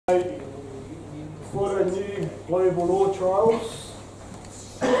global law trials.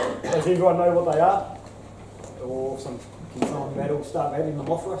 Does everyone know what they are? Or can someone start rattling them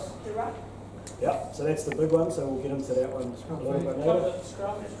off for us? The ruck. Yeah, so that's the big one, so we'll get into that one a little bit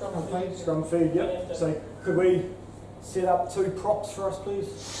later. Scrum feed, yep. So could we set up 2 props for us,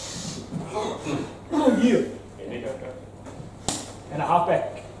 please? Yeah. And a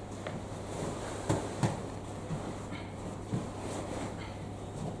halfback.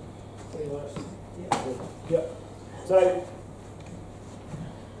 Yep. So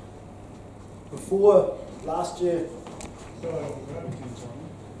before last year,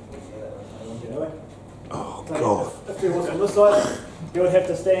 Oh, so God. if he was on this side, he would have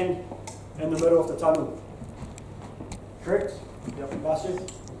to stand in the middle of the tunnel. Correct? Yep. Last year.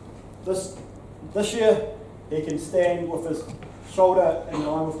 This year, he can stand with his shoulder in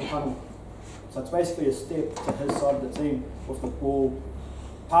line with the tunnel. So it's basically a step to his side of the team with the ball,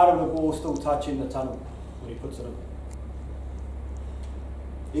 part of the ball still touching the tunnel when he puts it in.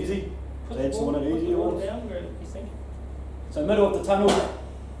 Easy? So that's one of the easier ones. Down, where you think? So middle of the tunnel,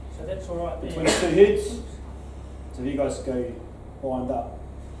 So that's all right between there. the 2 heads. So you guys go wind up.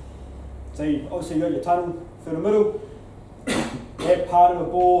 So obviously you got your tunnel through the middle. That part of the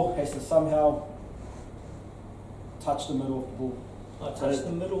ball has to somehow touch the middle of the ball. I touch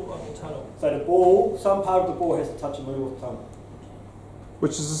the middle of the tunnel. So the ball, some part of the ball has to touch the middle of the tunnel.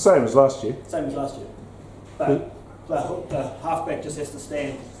 Which is the same as last year. Same as last year. But the halfback just has to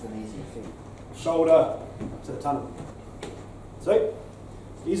stand shoulder to the tunnel. So,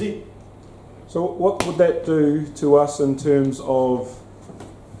 easy. So what would that do to us in terms of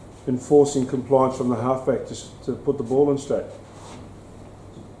enforcing compliance from the halfback to put the ball in straight?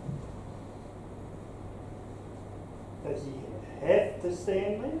 Does he have to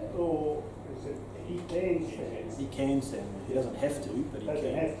stand there, or is it he can stand? He can stand there. He doesn't have to, but he Doesn't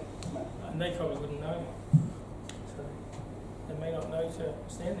can. have to. No. And they probably wouldn't know. So they may not know to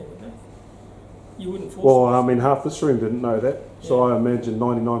stand there, would they? You wouldn't force Well, them. I mean, half this room didn't know that. So Yeah. I imagine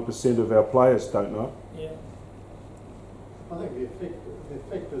 99% of our players don't know. Yeah. I think the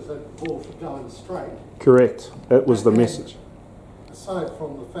effect is that the ball should go in straight, Correct. That was the message. aside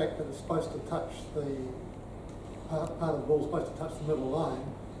from the fact that it's supposed to touch the part of the ball supposed to touch the middle line.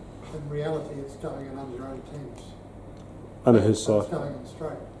 In reality, it's going in under your own teams. Under his So side. it's going in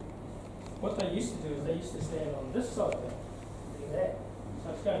straight. What they used to do is they used to stand on this side there, do that. So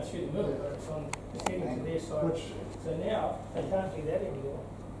it's going through the middle, but it's heading to their side. Which So now they can't do that anymore.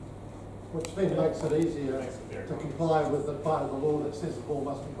 then makes it easier to comply with the part of the law that says the ball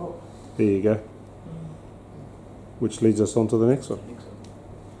must be hooked. There you go. Which leads us on to the next one.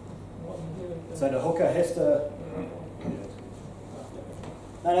 What you do with So the hooker has to.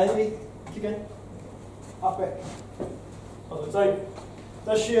 No, keep going. Halfback. So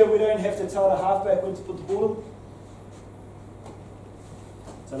this year we don't have to tell the halfback when to put the ball in.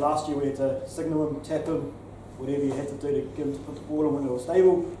 So last year we had to signal him, tap him, whatever you had to do to get him to put the ball in when it was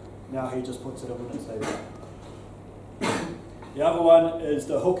stable. Now he just puts it in when it's stable. The other one is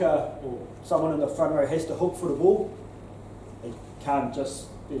the hooker, or someone in the front row has to hook for the ball. They can't just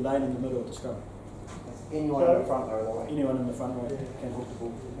be laying in the middle of the scrum. Anyone in the front row, Anyone in the front row can hook the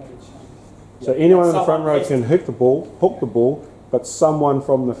ball. So anyone in the front Someone row has can to- hook the ball, but someone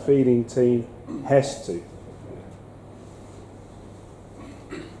from the feeding team has to.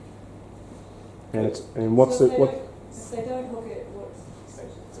 And what's So it? What? if they don't hook it, what's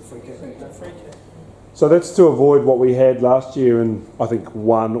It's a free kick. free kick. So that's to avoid what we had last year in, I think,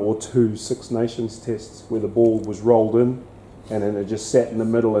 1 or 2 Six Nations tests where the ball was rolled in and then it just sat in the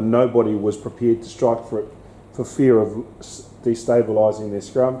middle and nobody was prepared to strike for it for fear of destabilising their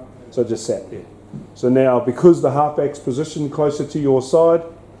scrum. So it just sat there. So now, because the halfback's positioned closer to your side,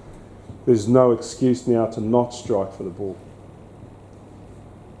 there's no excuse now to not strike for the ball.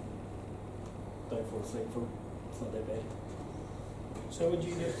 Don't fall asleep for it. It's not that bad. So would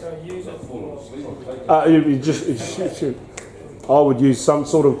you just go use it for? I would use some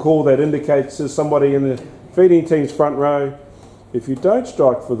sort of call that indicates to somebody in the feeding team's front row, if you don't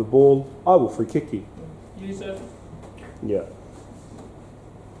strike for the ball, I will free kick you. Use it. Yeah.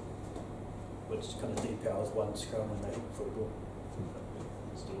 Which kind of depowers one scrum and they hook football.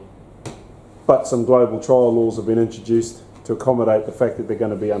 But some global trial laws have been introduced to accommodate the fact that they're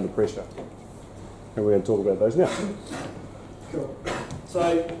going to be under pressure. And we're going to talk about those now. Cool.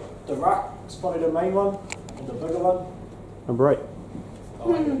 So the ruck's probably the main one, and the bigger one. Number 8.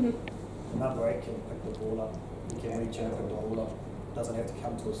 Number 8 can pick the ball up. He can reach out and pick the ball up. Doesn't have to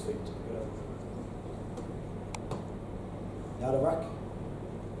come to his feet to pick it up. Now the ruck.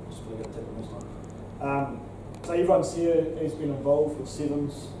 Just going to tip him this time. So everyone's here who's been involved with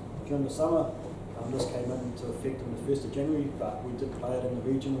sevens during the summer. This came into effect on the 1st of January, but we did play it in the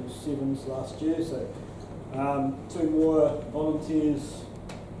regional sevens last year. So 2 more volunteers,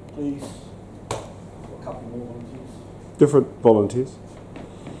 please. Or a couple more volunteers. Different volunteers.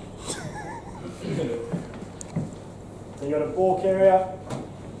 So you got a ball carrier.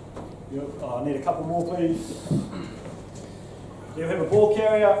 I need a couple more, please. You have a ball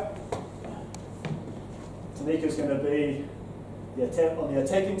carrier. Tanika's going to be on the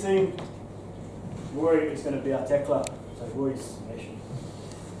attacking team. Rory is going to be our tackler. So Rory's smashing.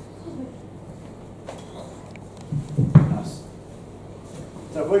 Nice.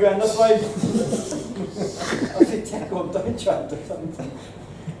 So if we're going this way, I said tackle, don't try to do something.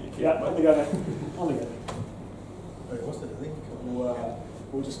 Yeah, on the go, mate. On the go. What's the link?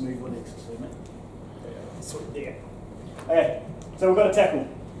 We'll just move one next to mate. Sweet, yeah. Okay, so we've got a tackle,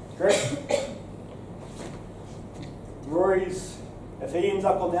 correct? Rory's, if he ends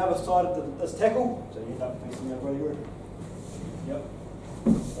up on the other side of this tackle, so you end up facing the other way, Rory. Yep.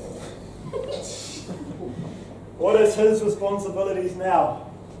 What is his responsibilities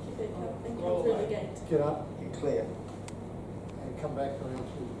now? Keep it up and come through the gate. Get up Get clear. and come back around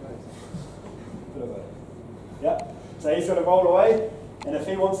through the gate. Yep. So he's got to roll away, and if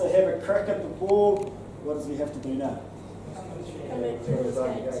he wants to have a crack at the ball, what does he have to do now? Come back through this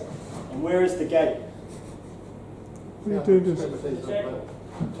gate. And where is the gate? What are you doing?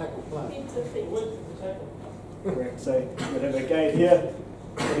 Tackle play. Feet to feet. Width of the tackle. Correct. So we have a gate here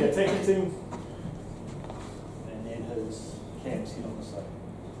for the attacking team, and then his cams here on the side.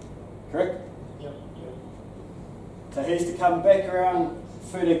 Correct? Yep. So he's to come back around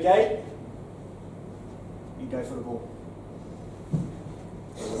through the gate and go for the ball.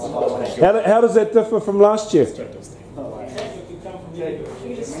 How does that differ from last year? Tackle could come from anywhere.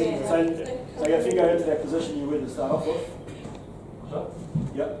 You just stand So if you go into that position you were to start off with, Huh?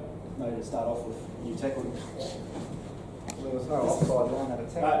 yep. No, to start off with, you tackle him. There was no offside line at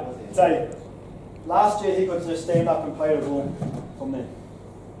attack, was there? So last year he could just stand up and play the ball from there.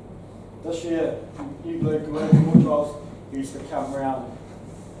 This year, you learn more trials, he used to come round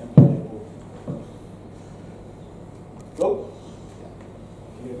and play the ball. Cool?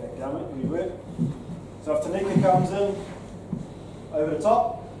 You go back down it, good work. So if Tanika comes in over the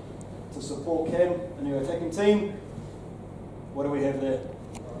top to support Cam in your attacking team, what do we have there?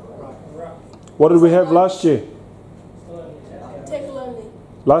 What did we have last year? tackle only.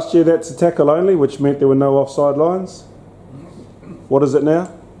 Last year that's a tackle only, which meant there were no offside lines. What is it now?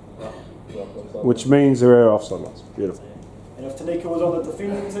 Which means there are offside lines. Beautiful. And if Tanika was on the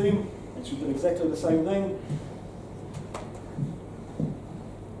defending team and she did exactly the same thing,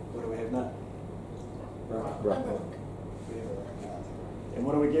 what do we have now? Right. And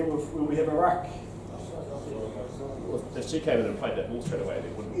what do we get when we have a ruck? If she came in and played that ball straight away,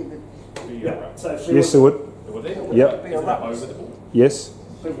 there wouldn't be a ruck. So if she Yes, was, there would. Would there? Yep. Isn't that over the ball? Yes.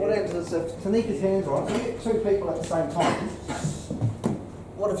 But what happens is if Tanika's hands are on, if you get 2 people at the same time,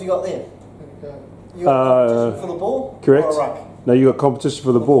 what have you got there? You got competition for the ball? Correct. Or a ruck? No, you got competition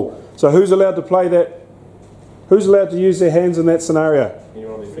for the ball. So who's allowed to play that? Who's allowed to use their hands in that scenario?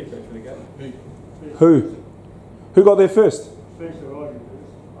 Anyone on their feet going through the game? Who? Who got there first?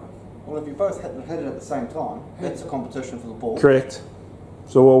 Well, if you both hit it at the same time, that's a competition for the ball. Correct.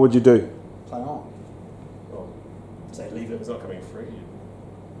 So what would you do? Play on. Well, say leave it. It's not coming free.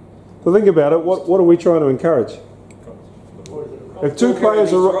 So think about it. What are we trying to encourage? If two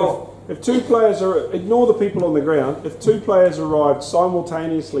players are, ignore the people on the ground. If 2 players arrived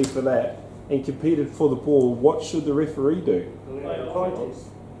simultaneously for that and competed for the ball, what should the referee do?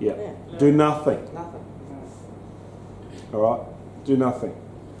 Yeah. Do nothing. Nothing. All right. Do nothing.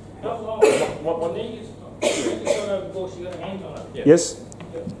 How long? What? Tanika's got over the ball, she got her hands on it. Yeah. Yes.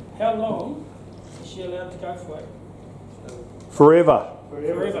 How long is she allowed to go for it? Forever.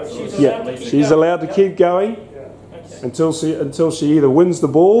 Forever. She's allowed Yeah. to keep She's going. allowed to keep going Okay. until she either wins the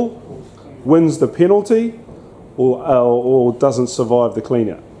ball, wins the penalty, or doesn't survive the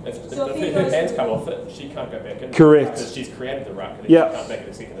clean out. So if If he her goes hands for come the- off it, she can't go back in. Correct. Because she's created the ruck and Yeah. she can't make it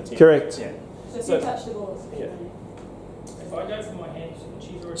a second attempt. Correct. Yeah. So if So- you touch the ball, it's Yeah. If I go for my hands and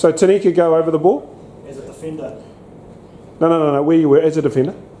she's already... So Tanika go over the ball? as a defender. No. Where you were as a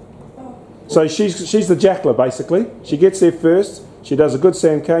defender. So she's the jackler basically. She gets there first. She does a good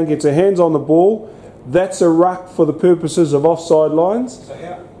Sam Cane, gets her hands on the ball. That's a ruck for the purposes of offside lines. So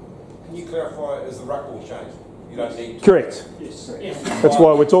how, can you clarify, is the ruck ball changed? You don't need... Correct. Yes. Yes. That's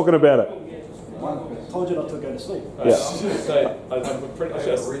why we're talking about it. Told you not to go to sleep. Yeah. So I'm pretty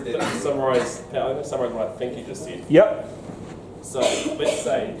sure to summarise what I think you just said. Yep. So let's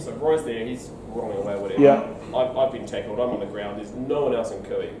say, so Roy's there, he's rolling away, whatever. Yeah. I've been tackled, I'm on the ground, there's no one else in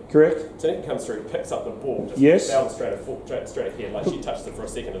Kui. Correct? Tanika comes through, picks up the ball, just Yes. down straight ahead, like she touched it for a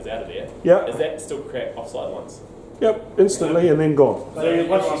second, is out of there. Yeah. Is that still create offside lines? Yep, instantly and then gone. So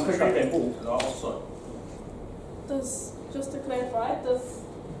once she's picked up that ball, Does, just to clarify,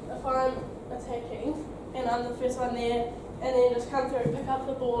 if I'm attacking and I'm the first one there and then just come through, pick up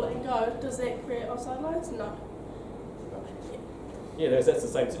the ball and go, does that create offside lines? No. Yeah, that's the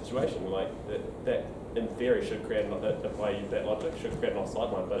same situation. Like that in theory should create that logic should create an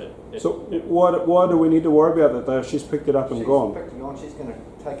offside line, but So why do we need to worry about that though? If she's picked it up and gone. Picked it on, she's going to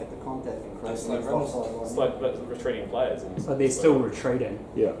take it to contact and create Just an like offside line. it's like retreating players. And So they're still retreating.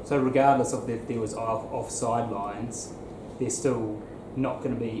 Yeah. So regardless of if there was offside lines, they're still not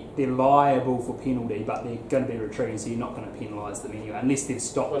going to be. They're liable for penalty, but they're going to be retreating. So you're not going to penalise them anyway, unless they've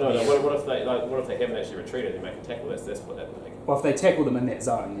stopped. Well, no. them. What if they haven't actually retreated? They make a tackle. That's what that. Well, if they tackle them in that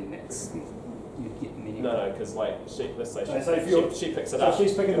zone, then that's you'd get them anyway. No, because like let's say So if you're- she picks it so up,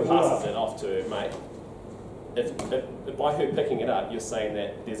 she's picking and the ball passes up. it off to her mate. If by her picking it up, you're saying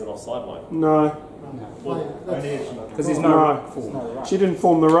that there's an offside line. No, Because there's no No. ruck form. No, right. she didn't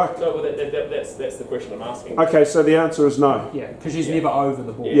form the ruck. No, well, that's the question I'm asking. Okay, so the answer is no. Yeah, because she's Yeah. never over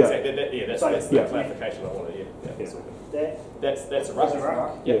the ball. Yeah, Yeah. exactly. That's So- the clarification I wanted. Yeah, that's all good. That's a ruck. That's a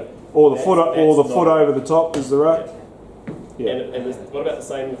ruck. Yeah. Or the foot, or the That's foot not- over the top is the ruck. Yeah. And what about the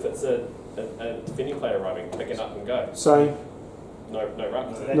same if it's a defending player arriving, pick it up and go? Same. No ruck.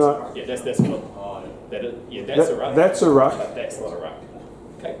 No. Yeah, that's not. That is, yeah, that's a ruck. That's a ruck. But that's not a ruck.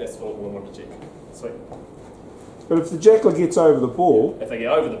 Okay, that's what we want to check. Sweet. But if the jackal gets over the ball, If they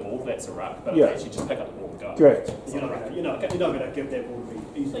get over the ball, that's a ruck. But Yeah. if they actually just pick up the ball and go. correct. You're not going to give that ball to be So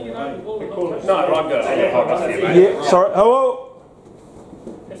easily you know the available. ball We will call not it- touch. No, I'm good. Yeah, sorry. Hello?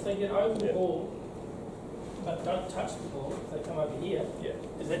 If they get over the ball, but don't touch the ball, if they come over here, Yeah.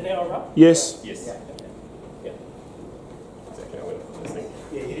 is that now a ruck? Yes. Yes. Okay. Yeah. Exactly how we're this thing.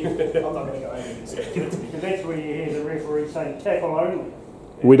 Yeah, I'm not going to go over this. because that's where you hear the referee saying tackle only.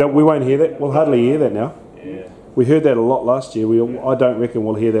 We won't hear that. We'll hardly hear that now. Yeah. We heard that a lot last year. I don't reckon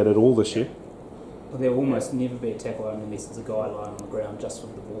we'll hear that at all this year. Well, there'll almost never be a tackle only unless there's a guy lying on the ground just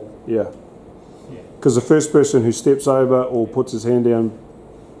with the ball. Yeah. Because the first person who steps over or puts his hand down,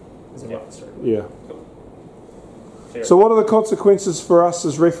 There's a Yeah. ruck straight. yeah. Fair So what are the consequences for us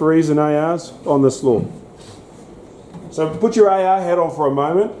as referees and ARs on this law? So put your AR hat on for a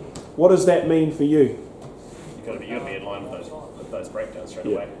moment. What does that mean for you? You've got to be in line with those breakdowns straight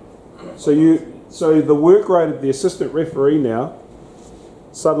Yeah. away. So the work rate of the assistant referee now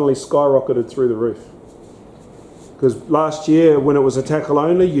suddenly skyrocketed through the roof. Because last year, when it was a tackle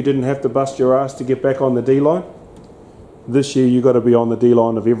only, you didn't have to bust your ass to get back on the D line. This year, you've got to be on the D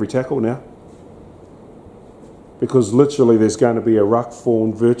line of every tackle now. Because literally, there's going to be a ruck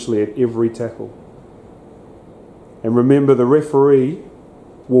formed virtually at every tackle. And remember, the referee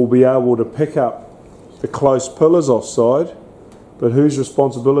will be able to pick up the close pillars offside, but whose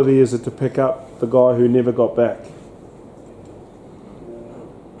responsibility is it to pick up the guy who never got back?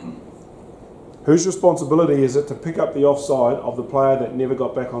 Whose responsibility is it to pick up the offside of the player that never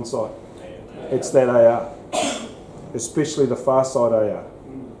got back on side? It's that AR, especially the far side AR.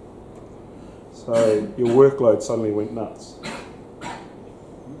 So your workload suddenly went nuts.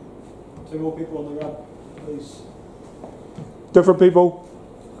 2 more people on the ground, please. Different people.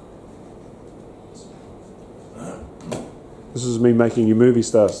 This is me making you movie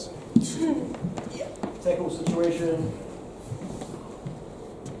stars. Tackle situation.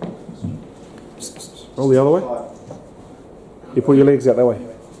 Roll the other way. You pull your legs out that way. Yeah,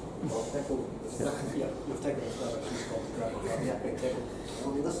 you've taken it. She's got the ground. Yeah, big tackle.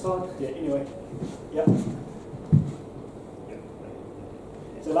 On this side. Yeah, anyway. Yep.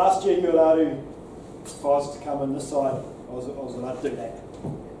 So last year you were allowed to, if I was to come in this side, I was allowed to do that. I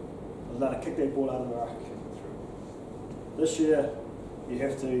was allowed to kick that ball out of the ruck. This year you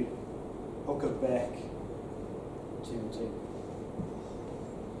have to hook it back to your team.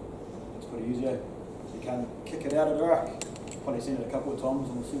 It's pretty easier. You can't kick it out of the ruck. You've probably seen it a couple of times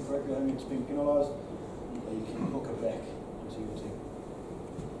on the Super Rugby, I think it's been penalised. But you can hook it back to your team.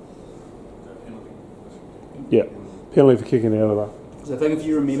 Yeah. Penalty for kicking it out of the ruck. So I think if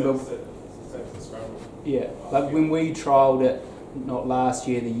you remember, yeah, like when we trialled it, not last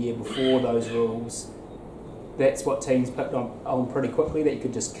year, the year before those rules, that's what teams picked on pretty quickly, that you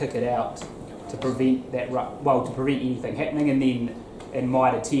could just kick it out to prevent that to prevent anything happening. And then in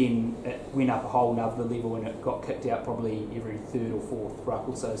Mitre 10, it went up a whole nother level and it got kicked out probably every 3rd or 4th ruck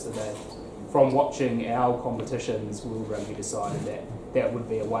or so. So they, from watching our competitions, World Rugby decided that that would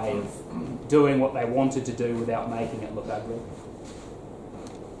be a way of doing what they wanted to do without making it look ugly.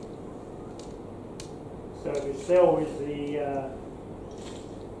 So if Sel is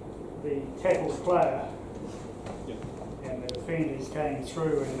the tackle player, and the defenders came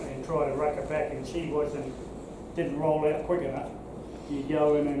through and tried to ruck it back, and she didn't roll out quick enough, you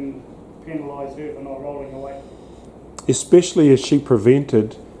go in and penalise her for not rolling away. Especially as she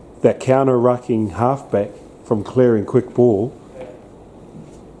prevented that counter-rucking halfback from clearing quick ball.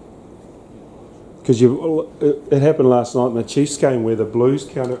 Because it happened last night in the Chiefs game where the Blues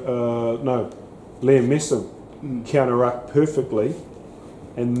Liam Messam counter-rucked perfectly,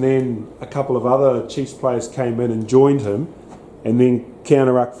 and then a couple of other Chiefs players came in and joined him, and then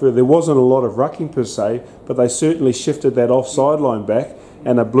counter-rucked further. There wasn't a lot of rucking per se, but they certainly shifted that offside line back,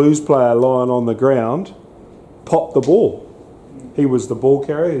 and a Blues player lying on the ground popped the ball. He was the ball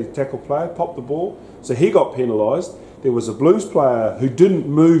carrier, the tackle player, popped the ball, so he got penalised. There was a Blues player who didn't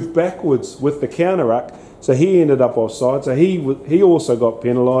move backwards with the counter-ruck, so he ended up offside, so he also got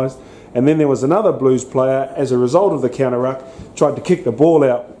penalised. And then there was another Blues player, as a result of the counter-ruck, tried to kick the ball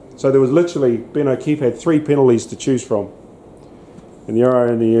out. So there was literally, Ben O'Keefe had 3 penalties to choose from. And the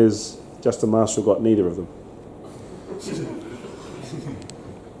irony is, Justin Marshall got neither of them.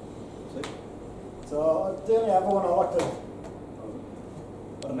 So the only other one I like to,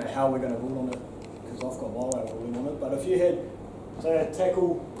 I don't know how we're going to rule on it, because I've got my way of ruling on it, but if you had, say, a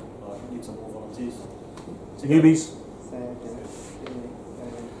tackle, I need some more volunteers. Newbies.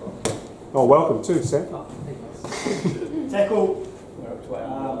 Oh, welcome too, Sam. Tackle.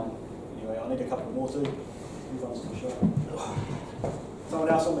 Anyway, I need a couple more too. Who wants to show? Someone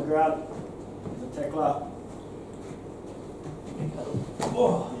else on the ground. There's a tackler.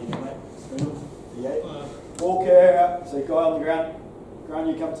 Oh, there you go, mate. Yeah. Ball carrier. So guy on the ground. Ground,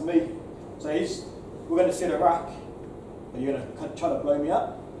 you come to me. So we're going to set a ruck. And you're going to try to blow me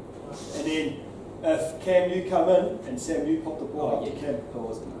up. And then if Cam, you come in, and Sam, you pop the ball up to Cam.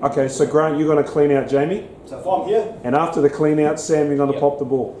 Okay, so Grant, you're going to clean out Jamie. So if I'm here. And after the clean out, Sam, you're going to pop the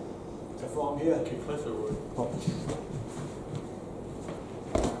ball. So if I'm here.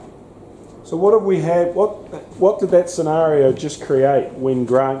 So what have we had? What did that scenario just create when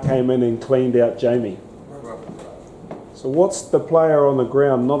Grant came in and cleaned out Jamie? So what's the player on the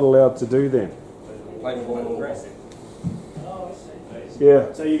ground not allowed to do then? Play the ball on the grass.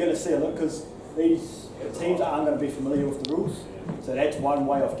 Yeah. So you're going to see a lot, because these teams aren't going to be familiar with the rules. So that's one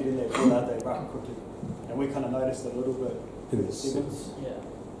way of getting that ball out there ruck quickly. And we kind of noticed it a little bit in the sevens. Yeah,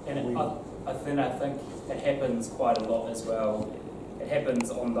 and I think it happens quite a lot as well. It happens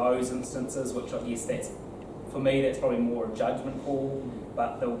on those instances, which I guess for me that's probably more a judgment call.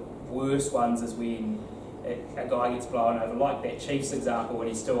 But the worst ones is when a guy gets blown over, like that Chiefs example, when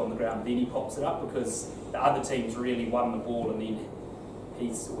he's still on the ground, then he pops it up because the other team's really won the ball and then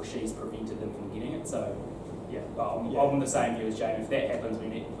he's or she's prevented them from getting it. So yeah, but I'm on the same view as Jamie. If that happens,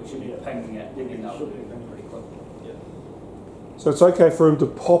 we should be pinging it, and that would be pretty quick. Yeah. So it's okay for him to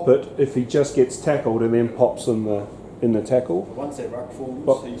pop it if he just gets tackled and then pops in the tackle. Once that ruck forms,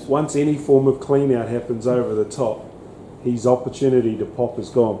 but once any form of clean out happens over the top, his opportunity to pop is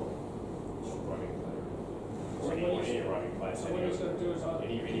gone.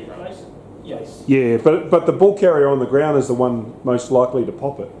 Yes. Yeah, but the ball carrier on the ground is the one most likely to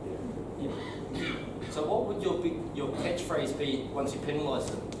pop it. Yeah. So what would your catchphrase be once you penalise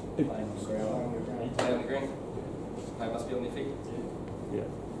it? Play on the ground. Play on the ground. Play must be on their feet. Yeah.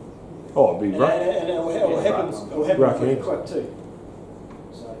 Oh, it'd be and it will happen pretty quick too.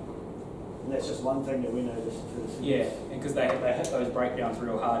 So and that's just one thing that we noticed. Yeah, because they hit those breakdowns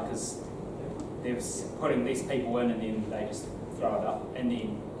real hard because they're putting these people in and then they just throw it up. And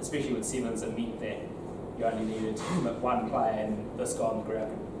then, especially with sevens, it meant that you only needed to commit one player and this guy on the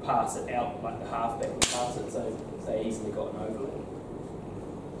ground could pass it out like the halfback would pass it, so they easily got an overlap.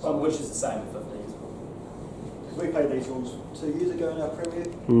 Which is the same with 15s. Because we played these rules 2 years ago in our Premier.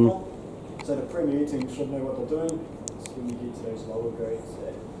 So the Premier team should know what they're doing. It's when you get to those lower grades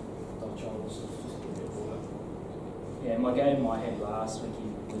that don't trouble us. Yeah, my game I had last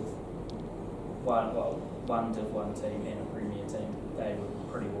weekend with one Div 1 team and a Premier team, they were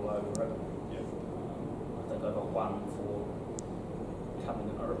pretty all over it. I think I got one for coming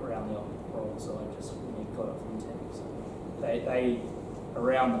around the wrong side just when we got it from tackles. So they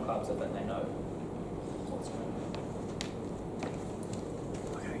around the clubs, I think they know what's going on.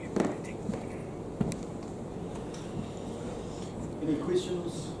 Any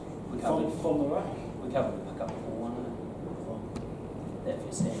questions from the rack? We covered the pick up the ball one. That if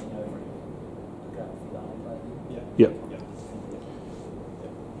you're standing over it, pick up if you don't play. Yep.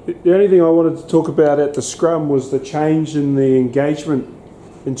 The only thing I wanted to talk about at the scrum was the change in the engagement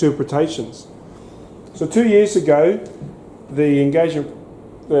interpretations. So 2 years ago, the engagement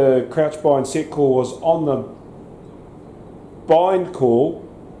the crouch bind set call was on the bind call,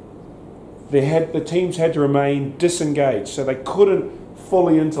 the teams had to remain disengaged, so they couldn't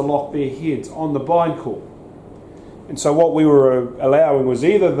fully interlock their heads on the bind call. And so what we were allowing was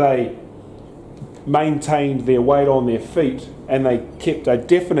either they maintained their weight on their feet and they kept a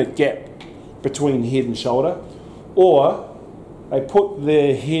definite gap between head and shoulder, or they put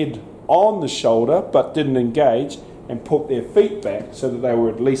their head on the shoulder but didn't engage and put their feet back so that they were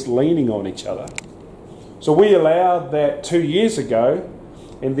at least leaning on each other. So we allowed that 2 years ago,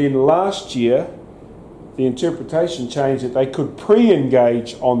 and then last year the interpretation changed that they could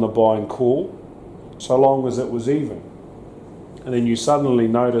pre-engage on the bind call so long as it was even. And then you suddenly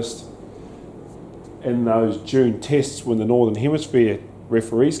noticed in those June tests when the Northern Hemisphere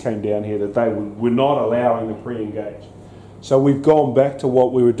referees came down here that they were not allowing the pre-engage. So we've gone back to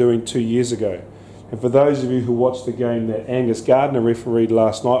what we were doing 2 years ago. And for those of you who watched the game that Angus Gardner refereed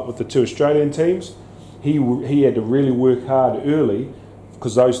last night with the 2 Australian teams, he had to really work hard early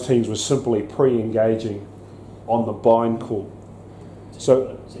because those teams were simply pre-engaging on the bind call.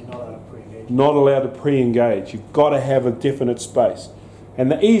 So you're not allowed to pre-engage. Not allowed to pre-engage. You've got to have a definite space. And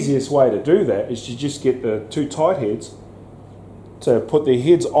the easiest way to do that is to just get the 2 tight heads to put their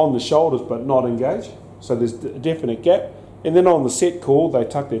heads on the shoulders but not engage. So there's a definite gap. And then on the set call, they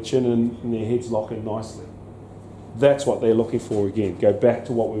tuck their chin in and their heads lock in nicely. That's what they're looking for again. Go back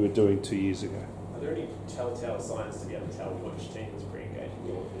to what we were doing 2 years ago. Are there any telltale signs to be able to tell which team is pre-engaging?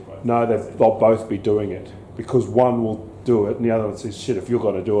 No, they'll both be doing it because one will do it and the other one says, shit, if you're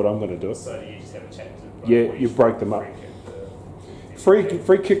going to do it, I'm going to do it. So you just have a chat to Yeah, you break them up. Free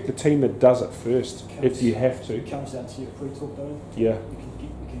kick the team that does it first, if you have to. It comes down to your free talk though. Yeah. You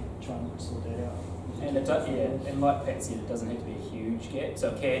can try and sort that out. And it does, and like Pat said, it doesn't have to be a huge gap. So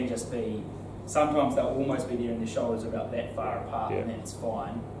it can just be, sometimes they'll almost be there and their shoulders are about that far apart, and that's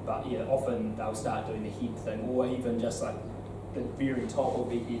fine. But yeah, often they'll start doing the head thing, or even just like the very top of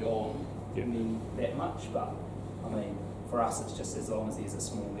their head on, and then that much. But I mean, for us, it's just as long as there's a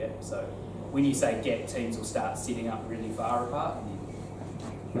small gap. So when you say gap, teams will start setting up really far apart, and then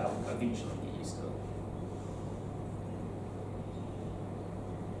they'll eventually get used to it.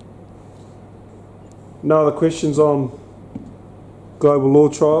 No other questions on global law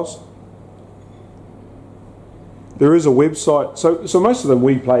trials? There is a website. So most of them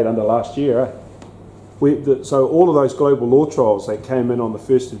we played under last year. So all of those global law trials that came in on the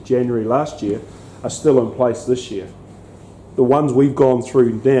 1st of January last year are still in place this year. The ones we've gone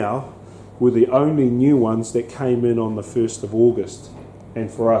through now were the only new ones that came in on the 1st of August, and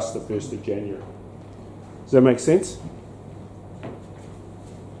for us the 1st of January. Does that make sense?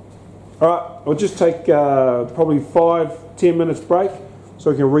 All right, I'll just take probably 5-10 minutes break so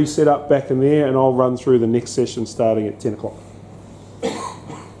we can reset up back in there, and I'll run through the next session starting at 10 o'clock.